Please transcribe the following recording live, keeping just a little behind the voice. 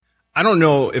I don't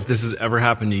know if this has ever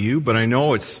happened to you, but I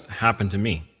know it's happened to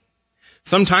me.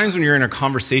 Sometimes when you're in a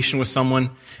conversation with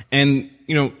someone and,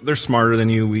 they're smarter than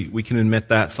you, we can admit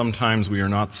that. Sometimes we are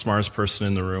not the smartest person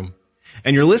in the room.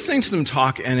 And you're listening to them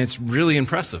talk and it's really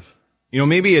impressive.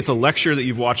 Maybe it's a lecture that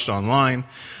you've watched online,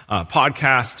 a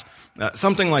podcast,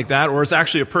 something like that, or it's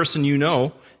actually a person you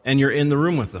know and you're in the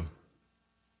room with them.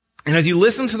 And as you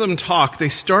listen to them talk, they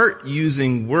start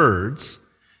using words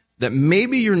that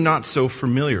maybe you're not so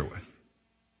familiar with.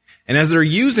 And as they're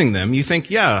using them, you think,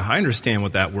 yeah, I understand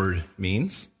what that word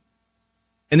means.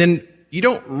 And then you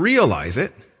don't realize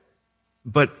it,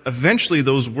 but eventually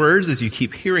those words, as you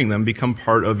keep hearing them, become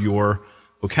part of your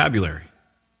vocabulary.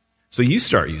 So you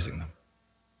start using them.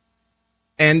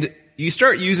 And you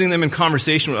start using them in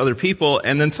conversation with other people,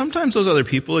 and then sometimes those other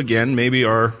people, again, maybe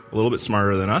are a little bit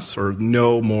smarter than us or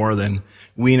know more than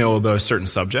we know about a certain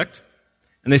subject.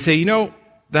 And they say,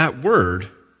 that word,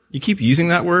 you keep using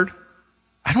that word,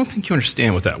 I don't think you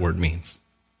understand what that word means.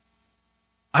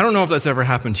 I don't know if that's ever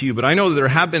happened to you, but I know that there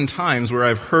have been times where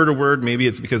I've heard a word, maybe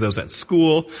it's because I was at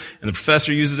school and the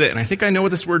professor uses it, and I think I know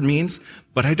what this word means,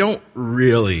 but I don't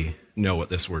really know what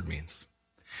this word means.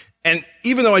 And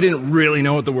even though I didn't really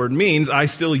know what the word means, I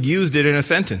still used it in a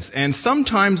sentence. And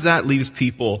sometimes that leaves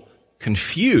people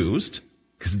confused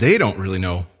because they don't really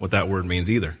know what that word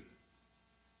means either.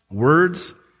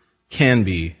 Words can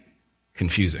be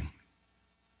confusing.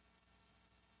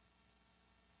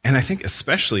 And I think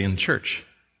especially in church.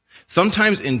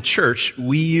 Sometimes in church,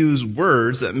 we use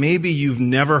words that maybe you've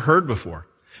never heard before.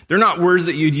 They're not words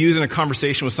that you'd use in a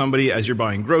conversation with somebody as you're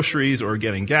buying groceries or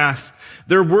getting gas.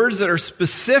 They're words that are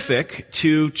specific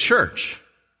to church.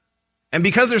 And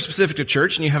because they're specific to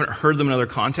church and you haven't heard them in other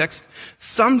contexts,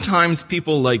 sometimes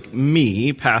people like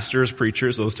me, pastors,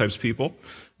 preachers, those types of people,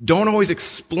 don't always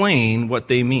explain what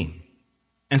they mean.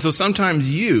 And so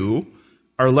sometimes you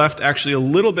are left actually a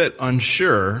little bit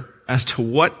unsure as to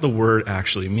what the word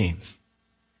actually means.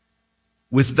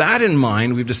 With that in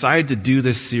mind, we've decided to do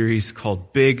this series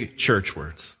called Big Church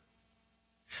Words.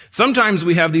 Sometimes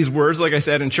we have these words, like I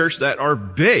said, in church that are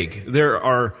big. There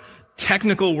are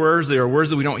technical words. They are words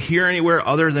that we don't hear anywhere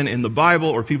other than in the Bible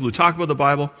or people who talk about the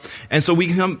Bible. And so we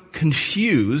become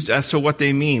confused as to what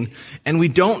they mean, and we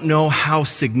don't know how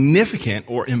significant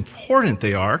or important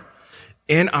they are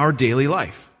in our daily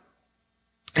life.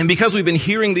 And because we've been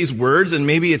hearing these words, and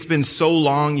maybe it's been so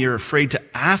long you're afraid to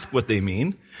ask what they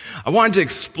mean, I wanted to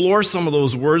explore some of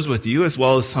those words with you, as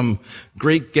well as some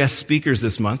great guest speakers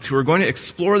this month who are going to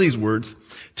explore these words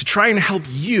to try and help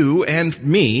you and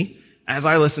me, as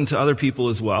I listen to other people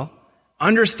as well,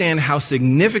 understand how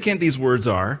significant these words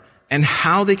are and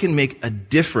how they can make a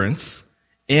difference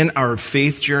in our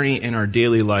faith journey, in our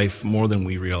daily life, more than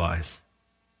we realize.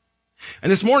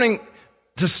 And this morning,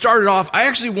 to start it off, I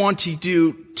actually want to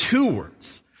do two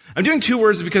words. I'm doing two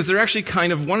words because they're actually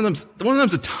kind of, one of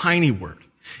them's a tiny word.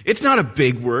 It's not a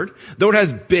big word, though it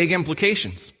has big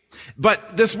implications.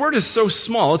 But this word is so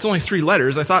small, it's only 3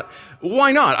 letters, I thought,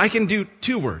 why not? I can do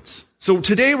 2 words. So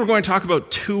today we're going to talk about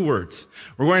 2 words.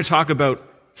 We're going to talk about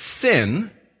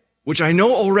sin, which I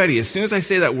know already, as soon as I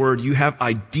say that word, you have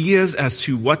ideas as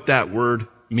to what that word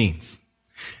means.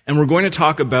 And we're going to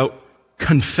talk about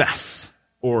confess,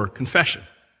 or confession.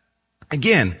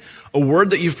 Again, a word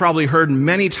that you've probably heard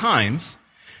many times,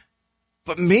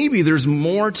 but maybe there's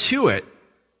more to it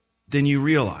than you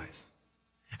realize.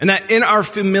 And that in our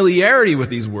familiarity with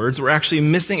these words, we're actually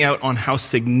missing out on how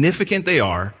significant they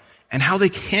are and how they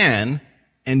can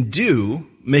and do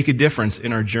make a difference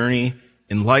in our journey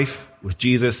in life with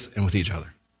Jesus and with each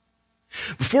other.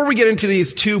 Before we get into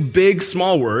these 2 big,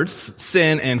 small words,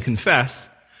 sin and confess,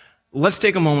 let's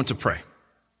take a moment to pray.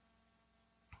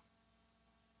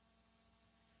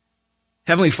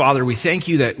 Heavenly Father, we thank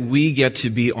you that we get to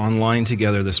be online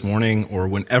together this morning or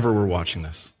whenever we're watching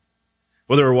this.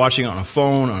 Whether we're watching it on a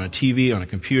phone, on a TV, on a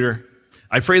computer,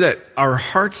 I pray that our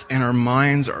hearts and our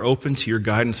minds are open to your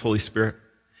guidance, Holy Spirit,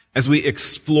 as we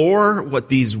explore what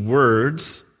these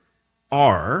words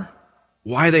are,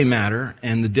 why they matter,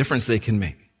 and the difference they can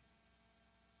make.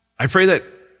 I pray that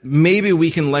maybe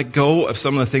we can let go of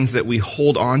some of the things that we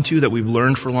hold on to, that we've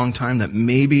learned for a long time, that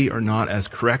maybe are not as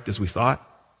correct as we thought.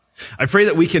 I pray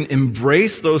that we can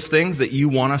embrace those things that you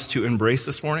want us to embrace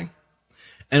this morning.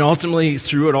 And ultimately,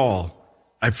 through it all,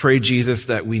 I pray, Jesus,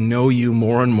 that we know you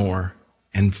more and more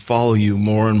and follow you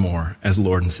more and more as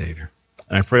Lord and Savior.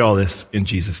 And I pray all this in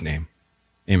Jesus' name.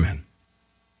 Amen.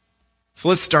 So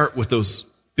let's start with those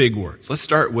big words. Let's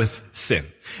start with sin.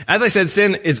 As I said,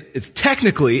 sin is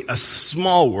technically a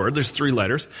small word. There's 3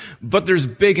 letters, but there's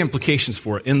big implications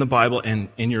for it in the Bible and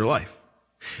in your life.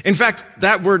 In fact,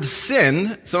 that word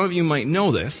sin, some of you might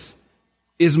know this,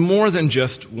 is more than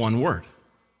just one word.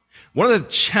 One of the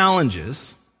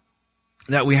challenges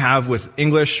that we have with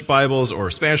English Bibles or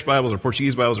Spanish Bibles or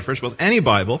Portuguese Bibles or French Bibles, any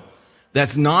Bible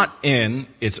that's not in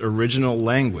its original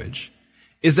language,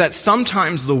 is that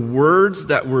sometimes the words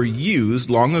that were used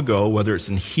long ago, whether it's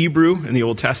in Hebrew in the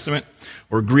Old Testament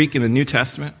or Greek in the New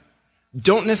Testament,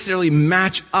 don't necessarily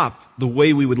match up the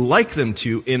way we would like them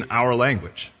to in our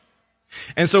language.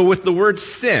 And so with the word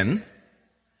sin,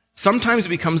 sometimes it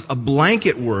becomes a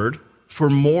blanket word for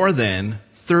more than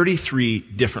 33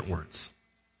 different words.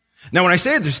 Now, when I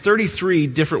say there's 33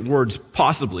 different words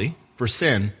possibly for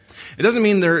sin, it doesn't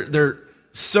mean they're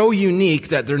so unique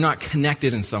that they're not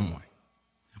connected in some way.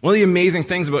 One of the amazing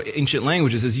things about ancient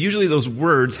languages is usually those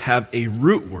words have a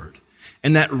root word.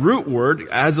 And that root word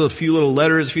adds a few little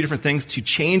letters, a few different things to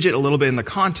change it a little bit in the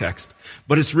context,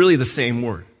 but it's really the same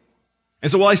word.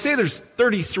 And so while I say there's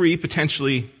 33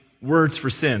 potentially words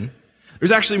for sin,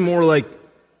 there's actually more like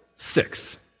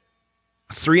 6.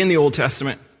 3 in the Old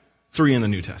Testament, 3 in the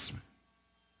New Testament.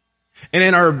 And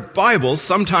in our Bibles,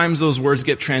 sometimes those words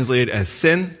get translated as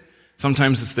sin.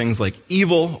 Sometimes it's things like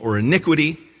evil or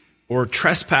iniquity or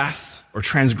trespass or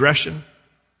transgression.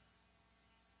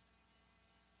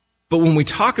 But when we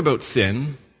talk about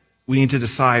sin, we need to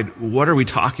decide what are we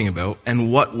talking about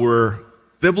and what were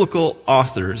biblical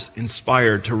authors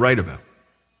inspired to write about.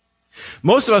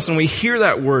 Most of us, when we hear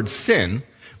that word sin,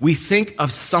 we think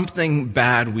of something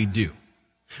bad we do.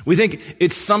 We think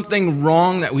it's something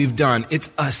wrong that we've done.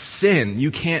 It's a sin.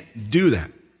 You can't do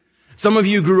that. Some of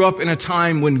you grew up in a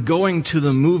time when going to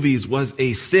the movies was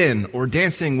a sin, or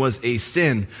dancing was a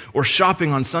sin, or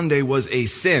shopping on Sunday was a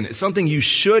sin. It's something you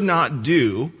should not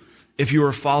do if you are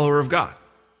a follower of God.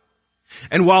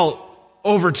 And while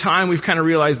over time we've kind of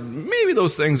realized maybe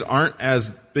those things aren't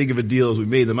as big of a deal as we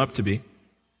made them up to be,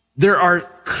 there are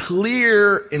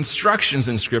clear instructions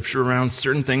in Scripture around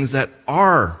certain things that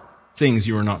are things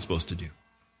you are not supposed to do.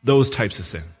 Those types of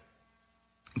sin.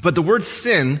 But the word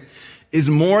sin is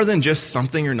more than just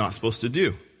something you're not supposed to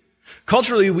do.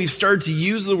 Culturally, we've started to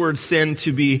use the word sin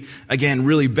to be, again,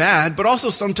 really bad, but also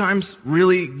sometimes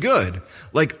really good.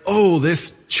 Like, oh,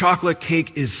 this chocolate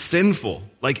cake is sinful.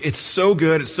 Like, it's so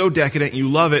good, it's so decadent, you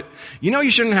love it. You know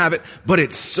you shouldn't have it, but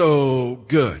it's so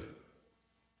good.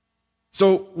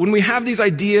 So when we have these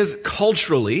ideas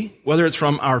culturally, whether it's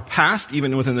from our past,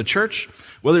 even within the church,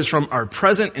 whether it's from our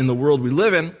present in the world we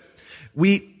live in,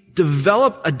 we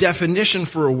develop a definition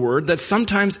for a word that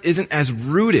sometimes isn't as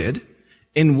rooted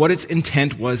in what its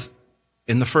intent was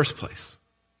in the first place.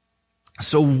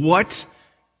 So what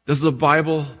does the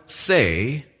Bible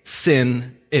say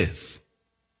sin is?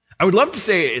 I would love to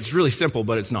say it's really simple,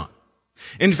 but it's not.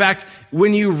 In fact,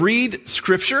 when you read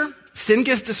Scripture, sin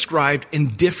gets described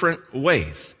in different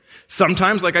ways.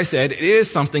 Sometimes, like I said, it is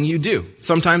something you do.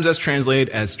 Sometimes that's translated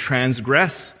as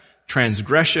transgress,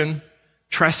 transgression,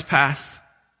 trespass.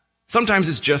 Sometimes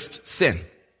it's just sin.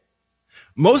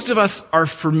 Most of us are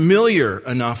familiar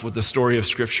enough with the story of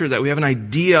Scripture that we have an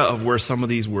idea of where some of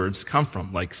these words come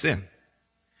from, like sin.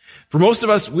 For most of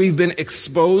us, we've been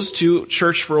exposed to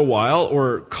church for a while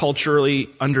or culturally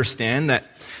understand that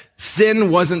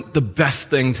sin wasn't the best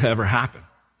thing to ever happen.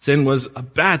 Sin was a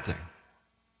bad thing.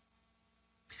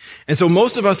 And so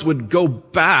most of us would go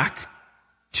back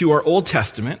to our Old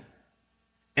Testament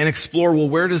and explore, well,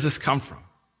 where does this come from?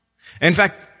 And in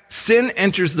fact, sin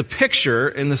enters the picture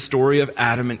in the story of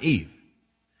Adam and Eve.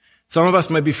 Some of us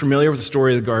might be familiar with the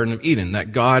story of the Garden of Eden,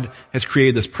 that God has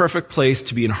created this perfect place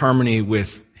to be in harmony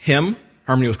with Him,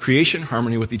 harmony with creation,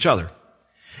 harmony with each other.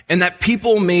 And that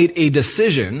people made a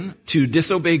decision to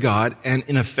disobey God and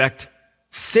in effect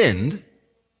sinned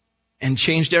and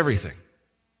changed everything.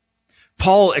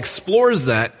 Paul explores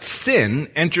that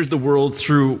sin entered the world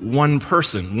through one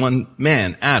person, one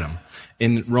man, Adam,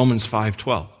 in Romans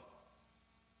 5:12.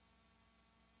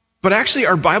 But actually,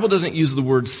 our Bible doesn't use the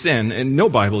word sin, and no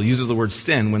Bible uses the word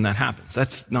sin when that happens.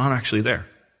 That's not actually there.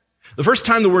 The first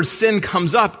time the word sin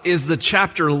comes up is the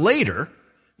chapter later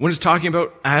when it's talking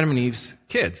about Adam and Eve's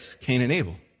kids, Cain and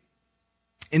Abel.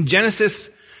 In Genesis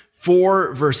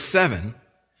 4, verse 7,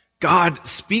 God,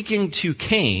 speaking to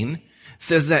Cain,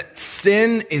 says that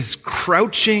sin is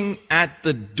crouching at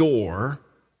the door.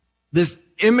 This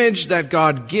image that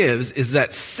God gives is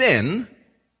that sin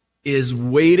is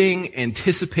waiting,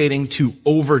 anticipating to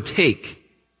overtake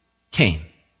Cain.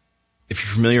 If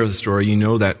you're familiar with the story, you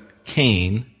know that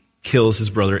Cain kills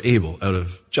his brother Abel out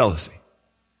of jealousy.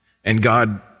 And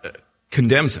God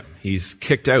condemns him. He's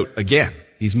kicked out again.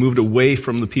 He's moved away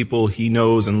from the people he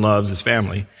knows and loves, his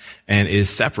family, and is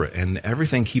separate. And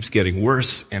everything keeps getting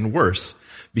worse and worse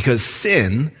because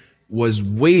sin was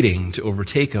waiting to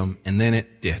overtake him, and then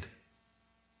it did.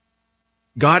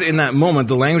 God, in that moment,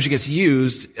 the language that gets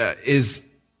used is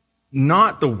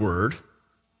not the word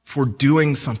for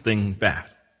doing something bad.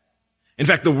 In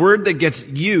fact, the word that gets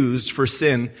used for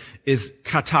sin is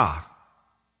kata.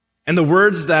 And the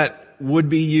words that would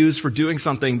be used for doing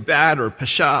something bad or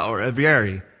pesha or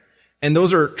avieri, and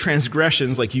those are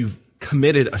transgressions, like you've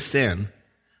committed a sin.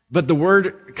 But the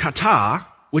word kata,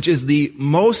 which is the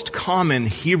most common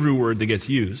Hebrew word that gets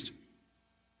used,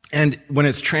 and when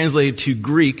it's translated to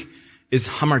Greek, is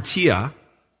hamartia,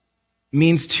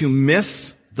 means to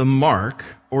miss the mark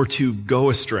or to go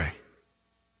astray.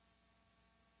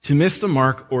 To miss the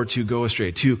mark or to go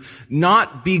astray. To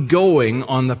not be going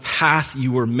on the path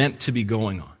you were meant to be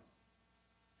going on.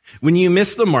 When you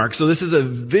miss the mark, so this is a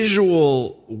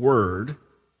visual word.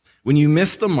 When you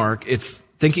miss the mark, it's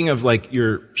thinking of like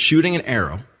you're shooting an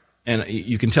arrow. And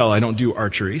you can tell I don't do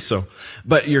archery,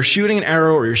 but you're shooting an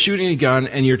arrow or you're shooting a gun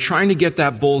and you're trying to get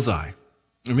that bullseye.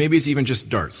 Or maybe it's even just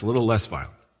darts, a little less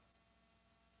violent.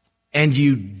 And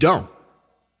you don't.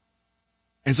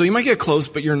 And so you might get close,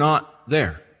 but you're not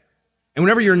there. And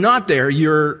whenever you're not there,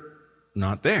 you're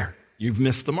not there. You've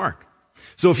missed the mark.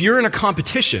 So if you're in a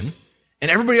competition and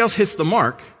everybody else hits the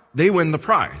mark, they win the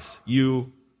prize.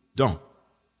 You don't.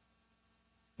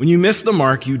 When you miss the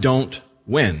mark, you don't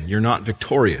win. You're not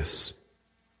victorious.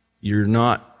 You're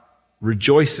not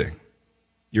rejoicing.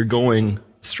 You're going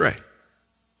astray.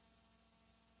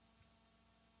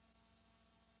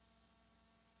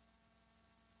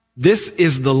 This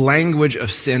is the language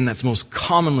of sin that's most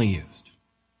commonly used,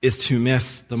 is to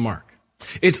miss the mark.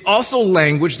 It's also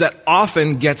language that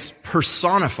often gets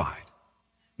personified,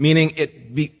 meaning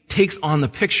it takes on the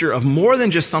picture of more than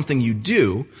just something you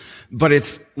do, but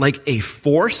it's like a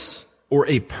force or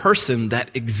a person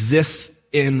that exists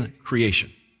in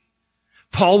creation.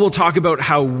 Paul will talk about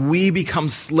how we become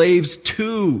slaves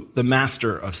to the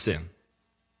master of sin.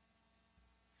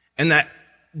 And that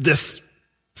this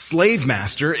slave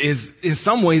master is in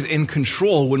some ways in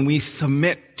control when we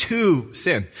submit to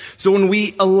sin. So when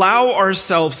we allow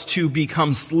ourselves to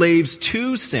become slaves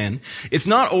to sin, it's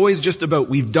not always just about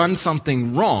we've done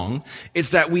something wrong. It's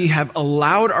that we have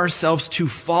allowed ourselves to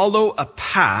follow a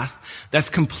path that's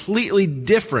completely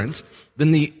different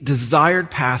than the desired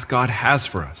path God has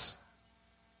for us.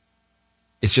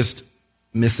 It's just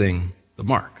missing the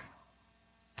mark.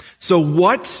 So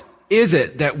what is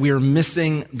it that we're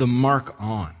missing the mark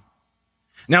on?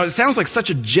 Now, it sounds like such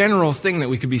a general thing that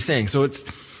we could be saying. So it's,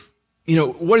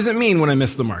 what does it mean when I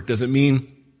miss the mark? Does it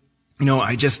mean,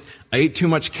 I ate too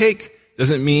much cake? Does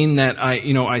it mean that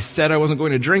I said I wasn't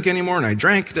going to drink anymore and I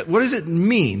drank? What does it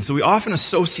mean? So we often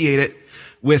associate it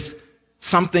with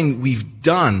something we've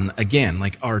done, again,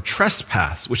 like our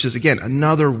trespass, which is, again,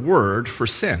 another word for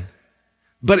sin.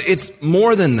 But it's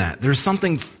more than that. There's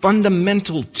something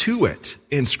fundamental to it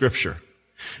in Scripture.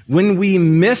 When we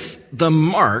miss the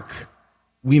mark,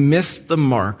 we miss the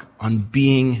mark on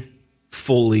being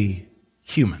fully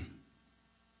human.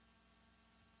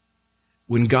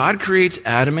 When God creates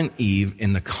Adam and Eve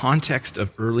in the context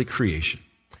of early creation,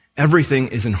 everything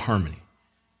is in harmony.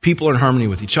 People are in harmony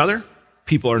with each other.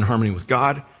 People are in harmony with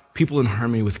God. People are in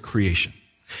harmony with creation.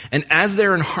 And as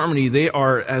they're in harmony, they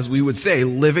are, as we would say,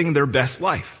 living their best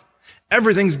life.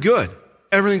 Everything's good.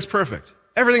 Everything's perfect.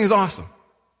 Everything is awesome.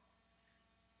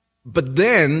 But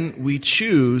then we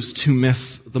choose to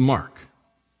miss the mark.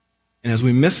 And as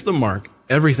we miss the mark,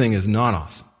 everything is not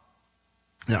awesome.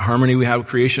 That harmony we had with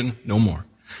creation, no more.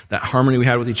 That harmony we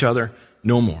had with each other,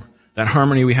 no more. That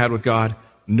harmony we had with God,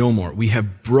 no more. We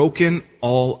have broken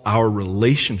all our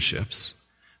relationships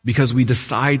because we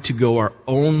decide to go our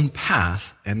own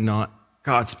path and not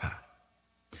God's path.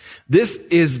 This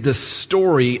is the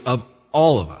story of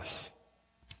all of us.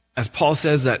 As Paul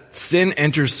says that sin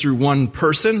enters through one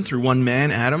person, through one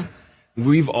man, Adam,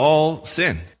 we've all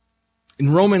sinned.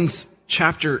 In Romans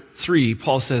chapter 3,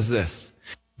 Paul says this,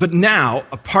 "But now,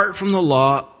 apart from the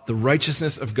law, the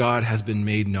righteousness of God has been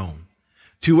made known,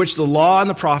 to which the law and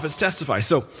the prophets testify."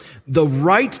 So the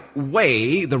right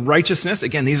way, the righteousness,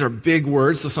 again, these are big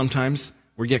words, so sometimes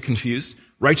we get confused.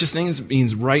 Righteousness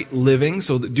means right living,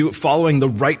 so following the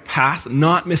right path,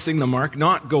 not missing the mark,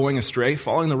 not going astray,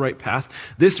 following the right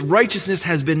path. This righteousness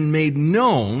has been made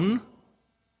known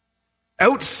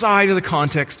outside of the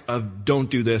context of don't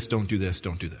do this, don't do this,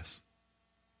 don't do this.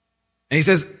 And he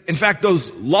says, in fact, those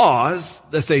laws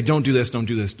that say don't do this, don't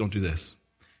do this, don't do this,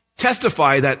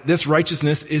 testify that this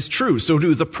righteousness is true. So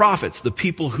do the prophets, the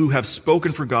people who have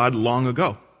spoken for God long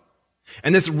ago.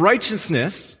 And this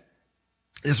righteousness,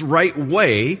 this right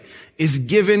way, is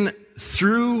given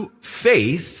through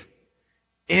faith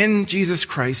in Jesus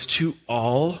Christ to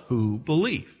all who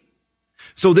believe.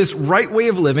 So this right way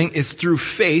of living is through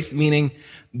faith, meaning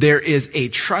there is a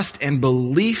trust and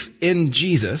belief in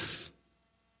Jesus,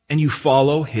 and you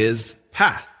follow his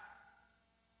path.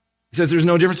 He says there's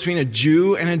no difference between a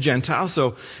Jew and a Gentile,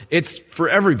 so it's for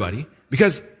everybody,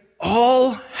 because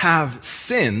all have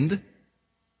sinned,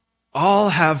 all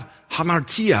have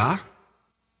hamartia,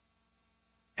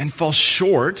 and fall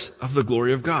short of the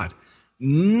glory of God.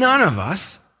 None of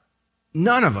us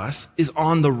is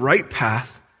on the right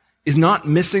path, is not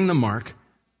missing the mark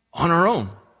on our own.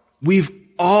 We've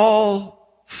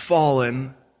all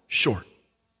fallen short.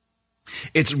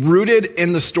 It's rooted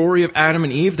in the story of Adam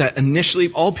and Eve that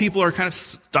initially all people are kind of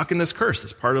stuck in this curse.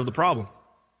 It's part of the problem.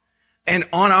 And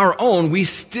on our own, we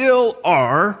still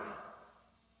are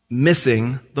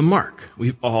missing the mark.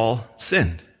 We've all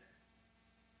sinned.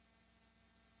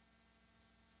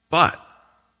 But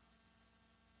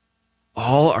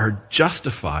all are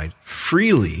justified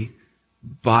freely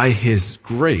by his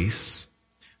grace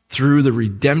through the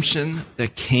redemption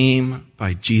that came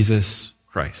by Jesus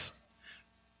Christ.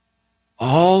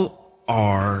 All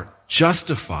are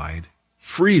justified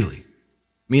freely,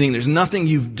 meaning there's nothing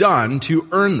you've done to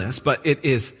earn this, but it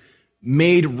is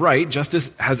made right.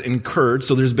 Justice has incurred,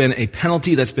 so there's been a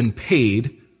penalty that's been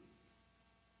paid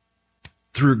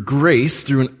through grace,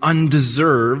 through an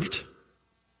undeserved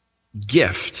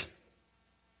gift.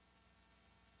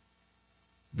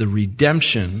 The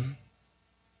redemption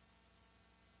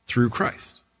through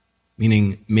Christ,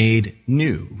 meaning made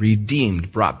new,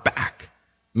 redeemed, brought back,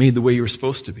 made the way you were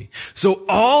supposed to be. So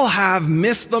all have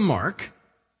missed the mark,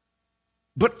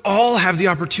 but all have the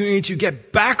opportunity to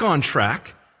get back on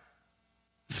track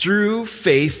through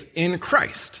faith in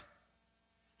Christ.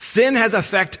 Sin has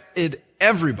affected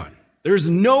everybody. There's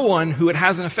no one who it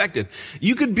hasn't affected.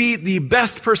 You could be the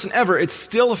best person ever. It's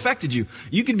still affected you.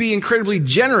 You could be incredibly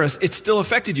generous. It's still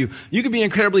affected you. You could be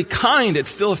incredibly kind. It's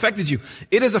still affected you.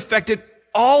 It has affected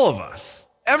all of us.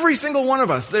 Every single one of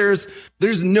us.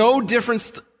 There's no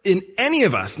difference in any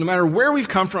of us, no matter where we've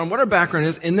come from, what our background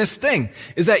is in this thing,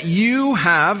 is that you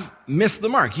have missed the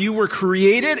mark. You were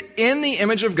created in the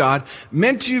image of God,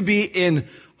 meant to be in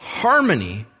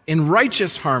harmony, in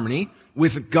righteous harmony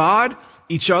with God,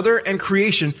 each other, and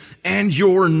creation, and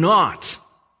you're not.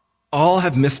 All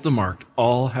have missed the mark.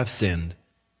 All have sinned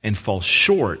and fall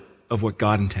short of what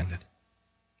God intended.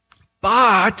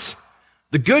 But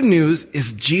the good news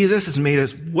is Jesus has made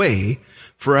us way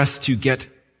for us to get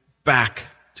back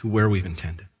to where we've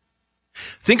intended.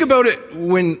 Think about it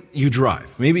when you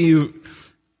drive. Maybe you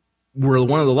were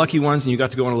one of the lucky ones and you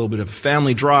got to go on a little bit of a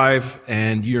family drive,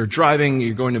 and you're driving,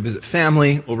 you're going to visit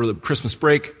family over the Christmas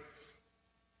break.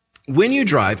 When you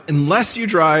drive, unless you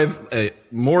drive a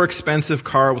more expensive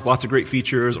car with lots of great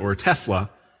features or a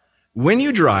Tesla, when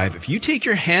you drive, if you take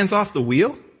your hands off the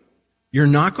wheel, you're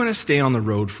not going to stay on the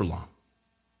road for long.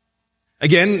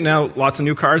 Again, now lots of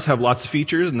new cars have lots of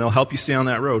features and they'll help you stay on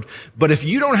that road. But if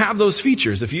you don't have those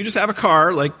features, if you just have a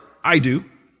car like I do,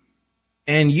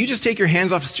 and you just take your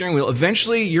hands off the steering wheel,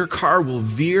 eventually your car will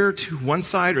veer to one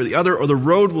side or the other, or the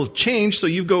road will change so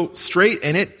you go straight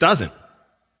and it doesn't.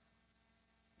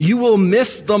 You will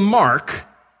miss the mark,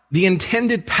 the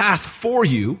intended path for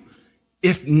you,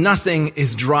 if nothing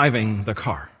is driving the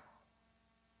car.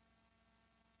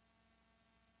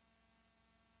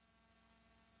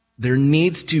 There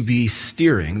needs to be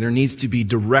steering, there needs to be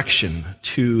direction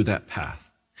to that path.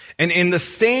 And in the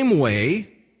same way,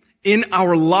 in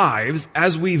our lives,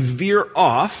 as we veer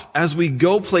off, as we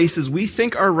go places we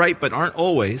think are right but aren't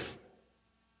always,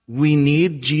 we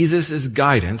need Jesus'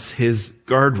 guidance, his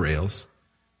guardrails,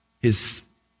 his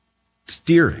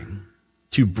steering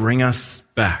to bring us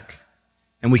back.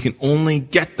 And we can only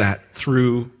get that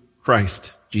through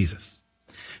Christ Jesus.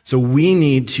 So we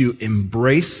need to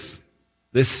embrace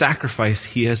this sacrifice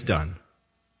he has done,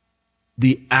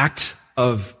 the act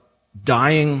of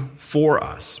dying for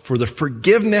us, for the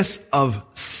forgiveness of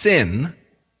sin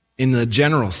in the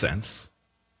general sense,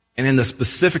 and in the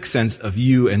specific sense of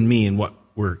you and me and what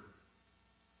we're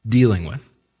dealing with,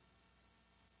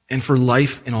 and for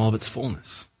life in all of its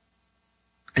fullness.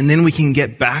 And then we can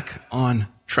get back on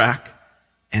track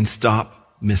and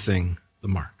stop missing the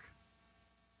mark.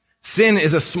 Sin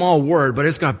is a small word, but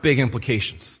it's got big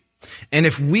implications. And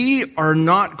if we are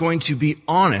not going to be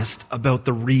honest about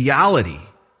the reality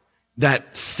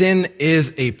that sin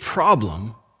is a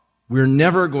problem, we're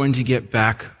never going to get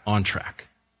back on track.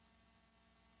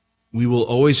 We will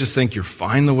always just think you're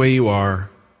fine the way you are.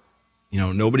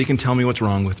 Nobody can tell me what's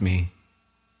wrong with me.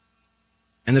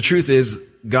 And the truth is,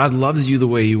 God loves you the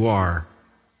way you are,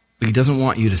 but he doesn't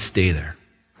want you to stay there,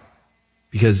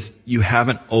 because you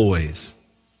haven't always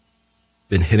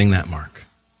been hitting that mark.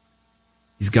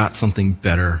 He's got something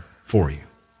better for you.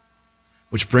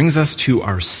 Which brings us to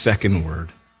our second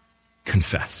word,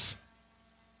 confess.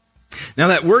 Now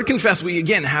that word confess, we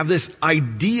again have this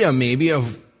idea maybe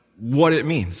of what it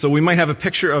means. So we might have a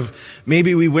picture of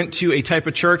maybe we went to a type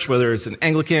of church, whether it's an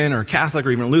Anglican or Catholic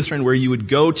or even a Lutheran, where you would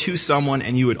go to someone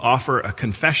and you would offer a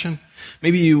confession.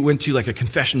 Maybe you went to like a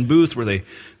confession booth where they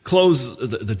close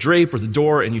the drape or the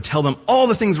door and you tell them all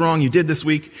the things wrong you did this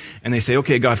week and they say,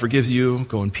 okay, God forgives you,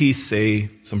 go in peace, say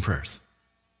some prayers.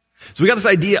 So we got this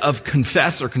idea of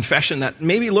confess or confession that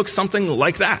maybe looks something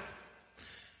like that.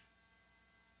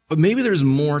 But maybe there's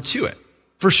more to it.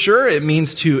 For sure, it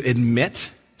means to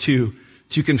admit, to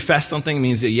confess something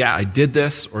means that, yeah, I did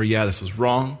this, or yeah, this was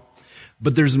wrong.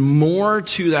 But there's more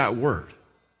to that word.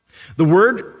 The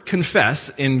word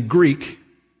confess in Greek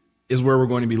is where we're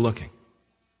going to be looking.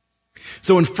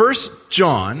 So in 1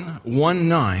 John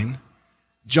 1:9,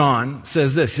 John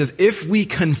says this. He says, if we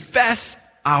confess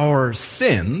our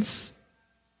sins,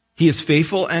 he is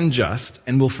faithful and just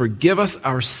and will forgive us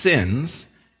our sins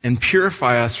and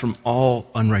purify us from all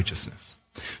unrighteousness.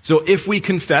 So if we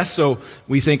confess, so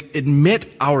we think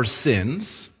admit our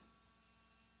sins,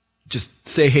 just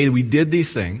say, hey, we did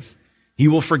these things, he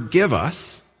will forgive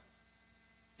us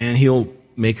and he'll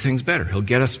make things better. He'll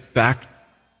get us back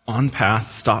on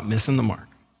path, stop missing the mark.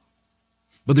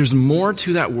 But there's more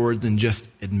to that word than just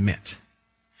admit.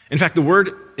 In fact, the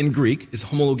word in Greek is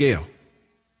homologeo.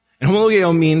 And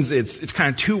homologeo means it's kind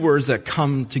of two words that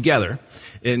come together.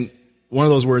 And one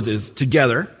of those words is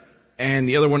together, and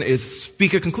the other one is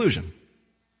speak a conclusion.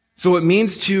 So it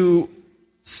means to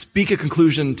speak a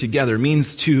conclusion together,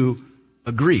 means to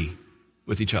agree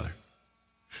with each other.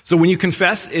 So when you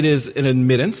confess, it is an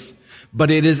admittance,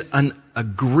 but it is an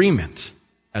agreement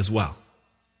as well.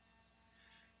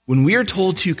 When we are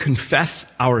told to confess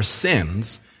our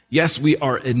sins, yes, we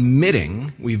are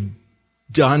admitting we've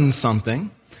done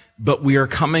something, but we are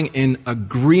coming in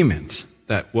agreement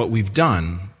that what we've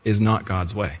done is not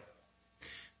God's way.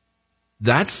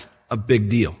 That's a big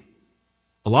deal.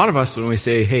 A lot of us, when we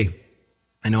say, hey,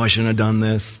 I know I shouldn't have done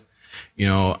this,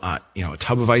 a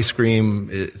tub of ice cream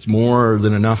is more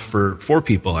than enough for 4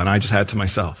 people, and I just had it to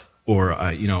myself. Or,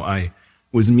 I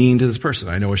was mean to this person.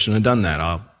 I know I shouldn't have done that.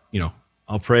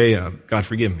 I'll pray, God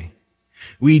forgive me.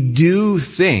 We do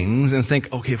things and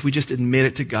think, okay, if we just admit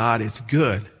it to God, it's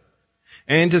good.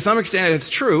 And to some extent, it's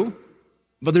true,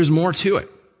 but there's more to it.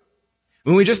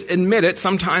 When we just admit it,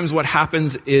 sometimes what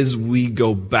happens is we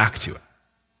go back to it.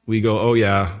 We go, oh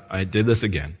yeah, I did this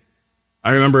again.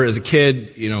 I remember as a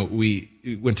kid,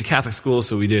 we went to Catholic school,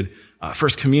 so we did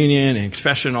First Communion and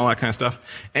confession, all that kind of stuff.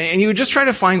 And you would just try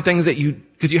to find things that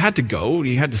because you had to go,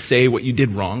 you had to say what you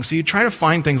did wrong. So you try to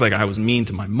find things like I was mean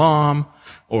to my mom,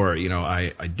 or,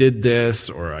 I did this,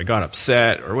 or I got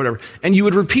upset, or whatever. And you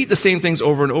would repeat the same things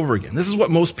over and over again. This is what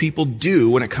most people do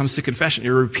when it comes to confession.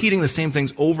 You're repeating the same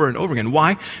things over and over again.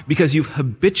 Why? Because you've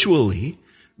habitually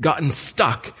gotten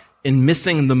stuck in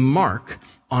missing the mark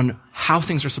on how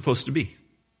things are supposed to be.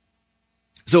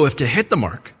 So if to hit the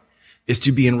mark is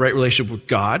to be in right relationship with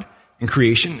God and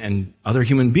creation and other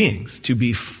human beings, to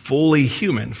be fully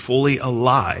human, fully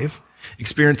alive,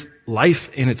 experience life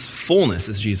in its fullness,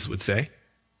 as Jesus would say,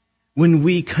 when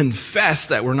we confess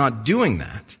that we're not doing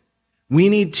that, we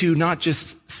need to not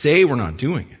just say we're not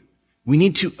doing it. We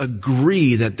need to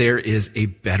agree that there is a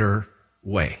better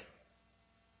way.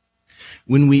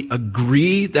 When we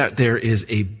agree that there is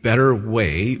a better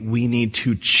way, we need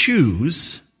to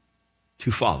choose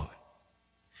to follow it.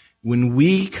 When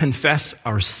we confess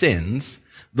our sins,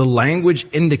 the language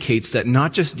indicates that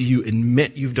not just do you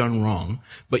admit you've done wrong,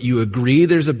 but you agree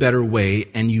there's a better way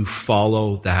and you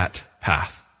follow that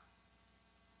path.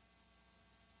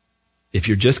 If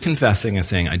you're just confessing and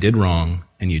saying, I did wrong,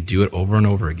 and you do it over and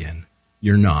over again,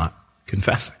 you're not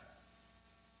confessing.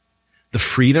 The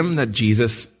freedom that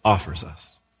Jesus offers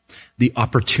us, the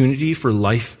opportunity for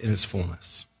life in its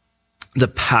fullness, the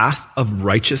path of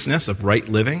righteousness, of right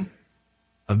living,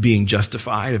 of being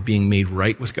justified, of being made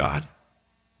right with God,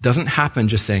 doesn't happen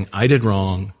just saying, I did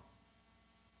wrong,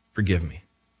 forgive me.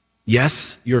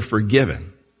 Yes, you're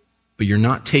forgiven, but you're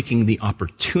not taking the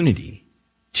opportunity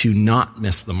to not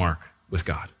miss the mark with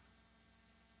God.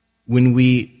 When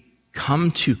we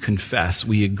come to confess,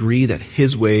 we agree that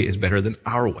his way is better than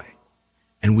our way.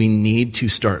 And we need to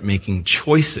start making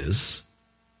choices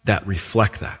that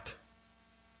reflect that.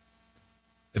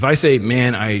 If I say,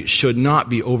 man, I should not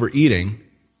be overeating,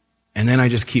 and then I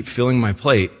just keep filling my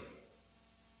plate,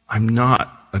 I'm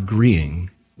not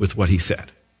agreeing with what he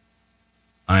said.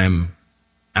 I'm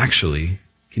actually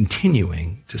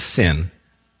continuing to sin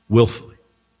willfully.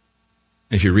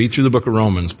 If you read through the book of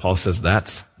Romans, Paul says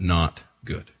that's not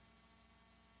good.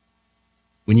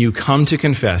 When you come to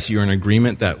confess, you're in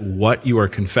agreement that what you are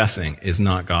confessing is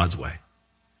not God's way.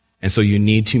 And so you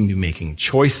need to be making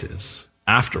choices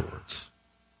afterwards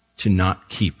to not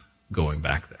keep going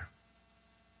back there.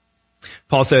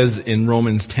 Paul says in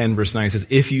Romans 10, verse 9, he says,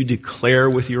 if you declare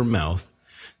with your mouth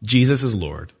Jesus is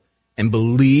Lord and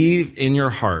believe in your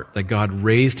heart that God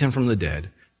raised him from the dead,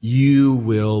 you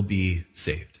will be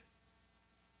saved.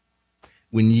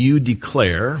 When you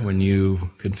declare, when you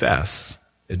confess,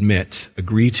 admit,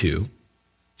 agree to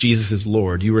Jesus is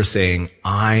Lord, you are saying,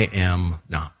 I am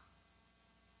not.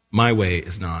 My way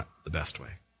is not the best way.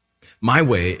 My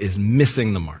way is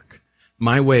missing the mark.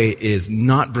 My way is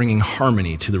not bringing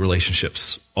harmony to the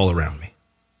relationships all around me.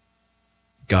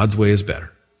 God's way is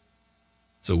better.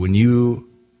 So when you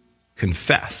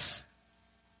confess,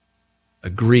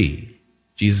 agree,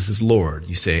 Jesus is Lord,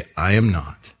 you say, I am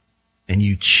not, and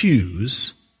you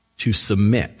choose to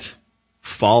submit,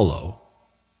 follow,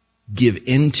 give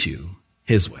into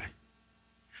his way.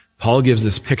 Paul gives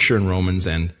this picture in Romans,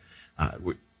 and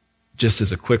just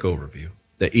as a quick overview,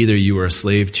 that either you are a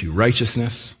slave to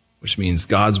righteousness, which means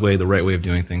God's way, the right way of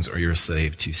doing things, or you're a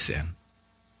slave to sin.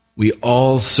 We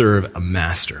all serve a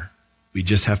master. We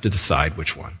just have to decide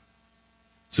which one.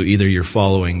 So either you're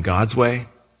following God's way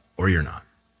or you're not.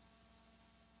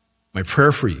 My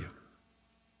prayer for you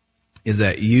is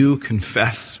that you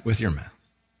confess with your mouth.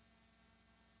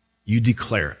 You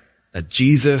declare it, that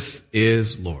Jesus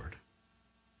is Lord.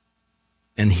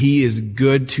 And he is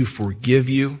good to forgive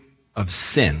you of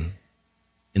sin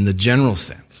in the general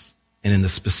sense and in the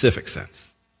specific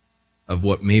sense of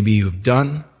what maybe you have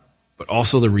done, but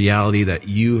also the reality that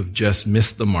you have just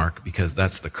missed the mark because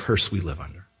that's the curse we live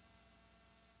under.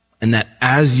 And that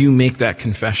as you make that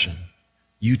confession,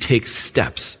 you take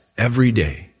steps every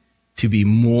day to be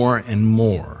more and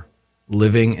more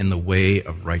living in the way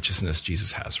of righteousness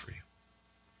Jesus has for you.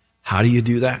 How do you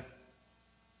do that?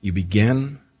 You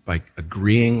begin by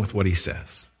agreeing with what he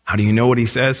says. How do you know what he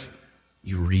says?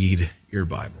 You read your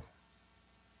Bible.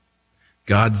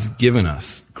 God's given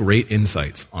us great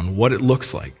insights on what it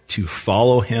looks like to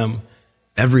follow him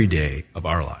every day of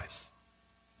our lives.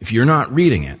 If you're not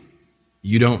reading it,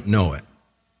 you don't know it,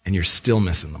 and you're still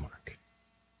missing the mark.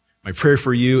 My prayer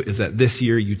for you is that this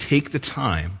year you take the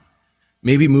time,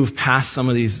 maybe move past some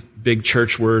of these big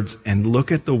church words and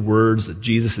look at the words that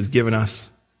Jesus has given us,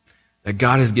 that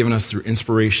God has given us through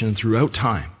inspiration throughout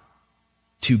time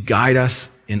to guide us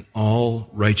in all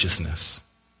righteousness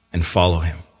and follow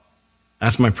him.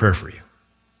 That's my prayer for you.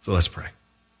 So let's pray.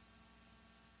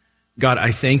 God,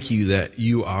 I thank you that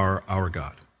you are our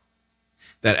God.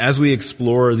 That as we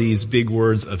explore these big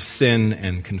words of sin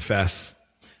and confess,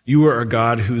 you are a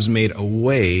God who's made a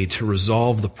way to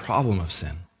resolve the problem of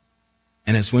sin.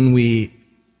 And it's when we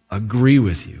agree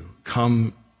with you,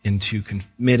 come into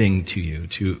committing to you,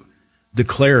 to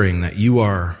declaring that you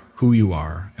are who you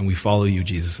are, and we follow you,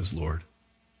 Jesus, as Lord,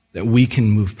 that we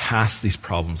can move past these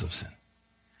problems of sin.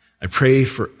 I pray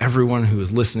for everyone who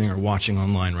is listening or watching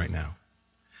online right now,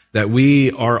 that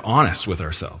we are honest with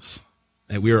ourselves,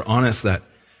 that we are honest that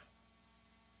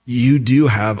you do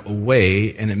have a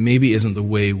way, and it maybe isn't the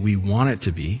way we want it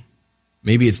to be.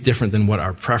 Maybe it's different than what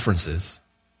our preference is,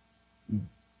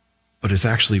 but it's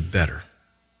actually better.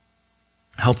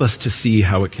 Help us to see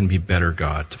how it can be better,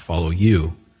 God, to follow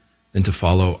you than to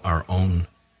follow our own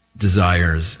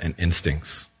desires and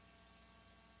instincts.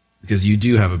 Because you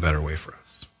do have a better way for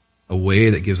us, a way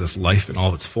that gives us life in all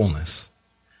of its fullness,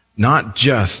 not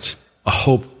just a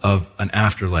hope of an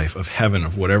afterlife, of heaven,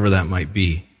 of whatever that might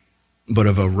be, but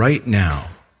of a right now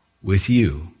with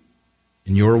you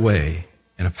in your way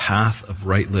and a path of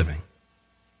right living.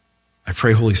 I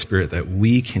pray, Holy Spirit, that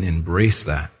we can embrace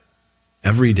that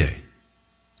every day,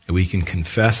 that we can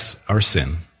confess our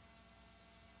sin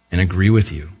and agree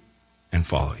with you and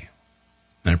follow you.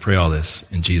 And I pray all this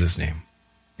in Jesus' name.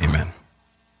 Amen.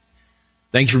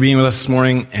 Thank you for being with us this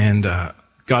morning, and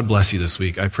God bless you this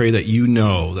week. I pray that you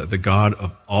know that the God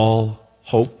of all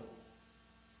hope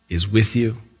is with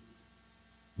you,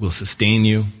 will sustain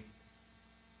you,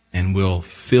 and will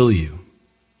fill you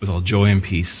with all joy and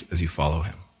peace as you follow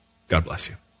him. God bless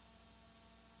you.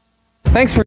 Thanks for